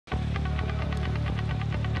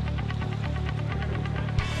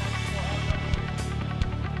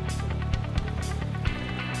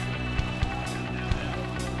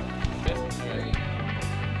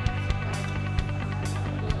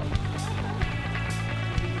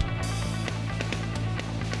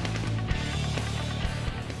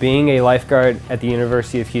Being a lifeguard at the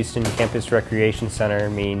University of Houston Campus Recreation Center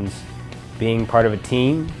means being part of a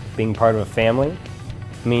team, being part of a family.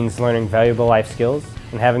 It means learning valuable life skills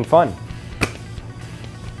and having fun.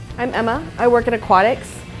 I'm Emma. I work in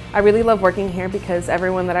aquatics. I really love working here because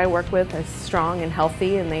everyone that I work with is strong and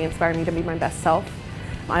healthy and they inspire me to be my best self.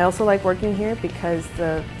 I also like working here because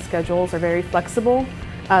the schedules are very flexible.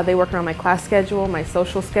 They work around my class schedule, my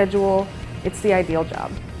social schedule. It's the ideal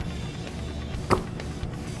job.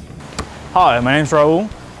 Hi, my name's Raul.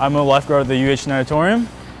 I'm a lifeguard at the UH Natatorium.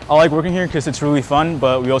 I like working here because it's really fun,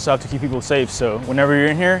 but we also have to keep people safe. So whenever you're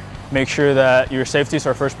in here, make sure that your safety is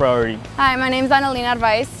our first priority. Hi, my name's Annalena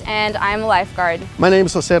Arvaiz, and I'm a lifeguard. My name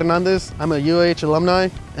is Jose Hernandez. I'm a UH alumni,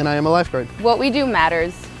 and I am a lifeguard. What we do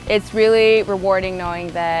matters. It's really rewarding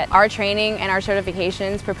knowing that our training and our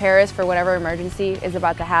certifications prepare us for whatever emergency is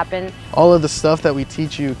about to happen. All of the stuff that we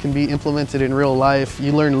teach you can be implemented in real life.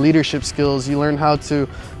 You learn leadership skills, you learn how to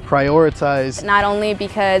prioritize. Not only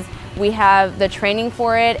because we have the training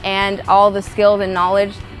for it and all the skills and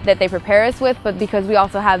knowledge that they prepare us with, but because we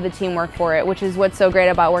also have the teamwork for it, which is what's so great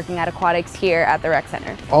about working at aquatics here at the rec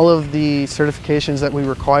center. All of the certifications that we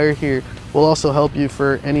require here will also help you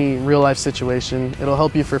for any real life situation. It'll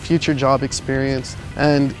help you for future job experience,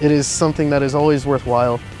 and it is something that is always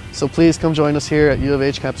worthwhile. So please come join us here at U of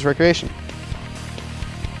H Campus Recreation.